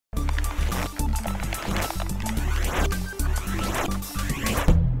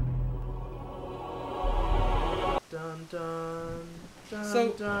dun, dun,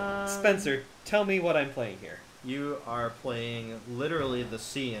 So, dun. Spencer, tell me what I'm playing here. You are playing literally the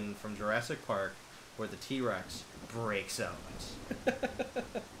scene from Jurassic Park where the T-Rex breaks out.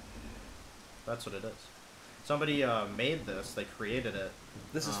 That's what it is. Somebody made this. They created it.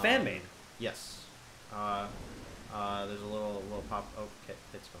 This is fan-made. Yes. There's a little pop. Okay,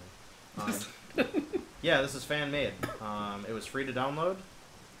 it's going. Yeah, this is fan-made. It was free to download.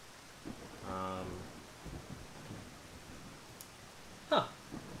 Huh.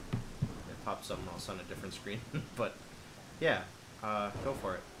 It pops up else on a different screen, but yeah, go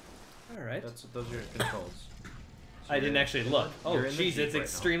for it. All right. Those are your controls. So I didn't actually look. Oh, jeez, it's right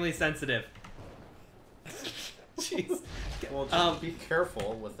extremely sensitive. Jeez. Well, just be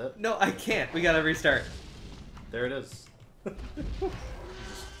careful with it. No, I can't. We gotta restart. There it is.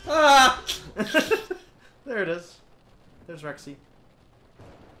 Ah! There it is. There's Rexy.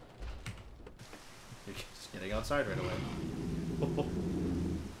 You're just getting outside right away.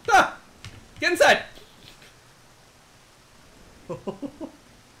 Ah! Get inside!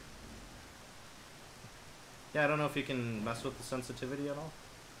 Yeah, I don't know if you can mess with the sensitivity at all.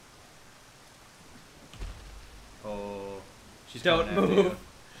 Oh, she's Don't coming after move. you.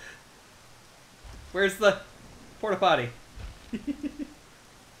 Where's the Port-a-Potty?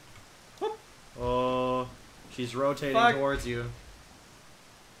 Oh, she's rotating Fuck. towards you.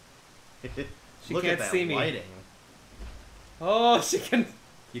 She Look can't at that see me. lighting. Oh, she can.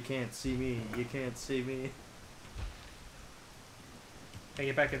 You can't see me. You can't see me. Can I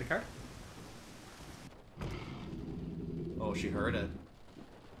get back in the car? Oh, she heard it.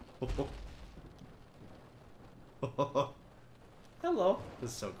 Hello.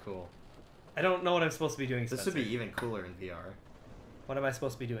 This is so cool. I don't know what I'm supposed to be doing, This Spencer. would be even cooler in VR. What am I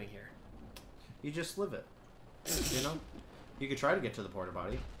supposed to be doing here? You just live it. You know? You could try to get to the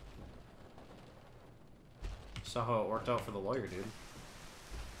Port-a-Potty. Saw how it worked out for the lawyer, dude.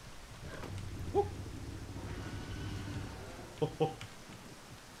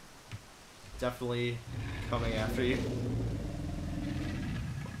 Definitely coming after you.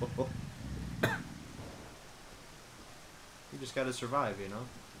 You just gotta survive, you know?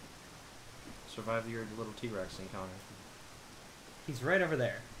 Survive your little T-Rex encounter. He's right over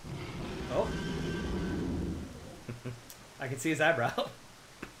there. Oh. I can see his eyebrow.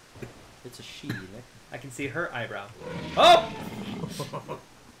 It's a she, Nick. I can see her eyebrow. Oh!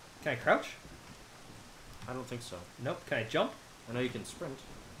 Can I crouch? I don't think so. Nope. Can I jump? I know you can sprint.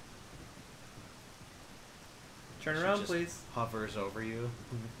 Turn She around, just please. hovers over you.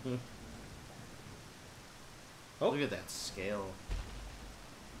 Oh. Look at that scale.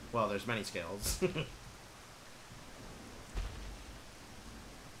 Well, there's many scales.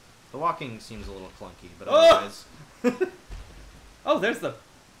 The walking seems a little clunky, but otherwise... Oh, there's the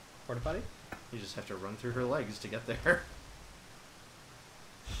Port-a-Potty. You just have to run through her legs to get there.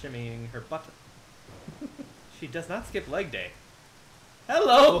 Shimmying her butt. She does not skip leg day.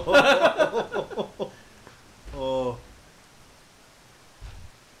 Hello! Oh.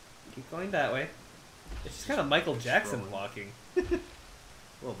 Keep going that way. It's just kind of Michael Jackson Scrolling. walking. A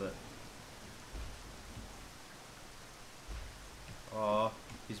little bit. Oh,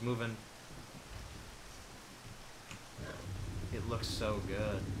 he's moving. It looks so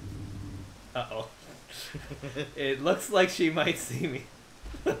good. Uh-oh. It looks like she might see me.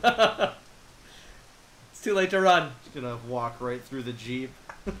 It's too late to run. He's gonna walk right through the Jeep.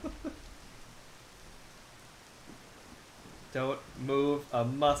 Don't move a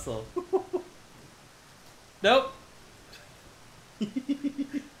muscle. Nope.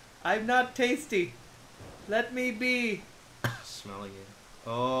 I'm not tasty. Let me be. Smelling it.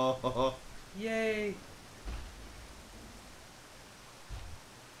 Oh. Yay.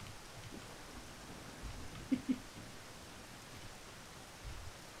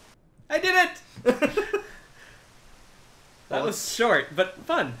 I did it! That was short, but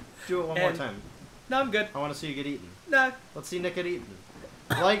fun. Do it one more time. No, I'm good. I want to see you get eaten. Nah. Let's see Nick get eaten.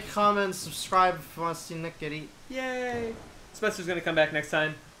 Like, comment, subscribe if you want to see Nick get eaten. Yay! Spencer's gonna come back next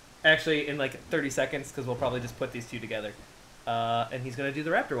time. Actually, in like 30 seconds, because we'll probably just put these two together. And he's gonna do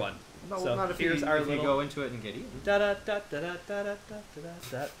the raptor one. No, so not if here's you, our if little you go into it and get eaten. da da da da da da da da da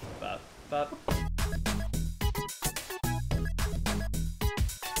da da. Bop bop.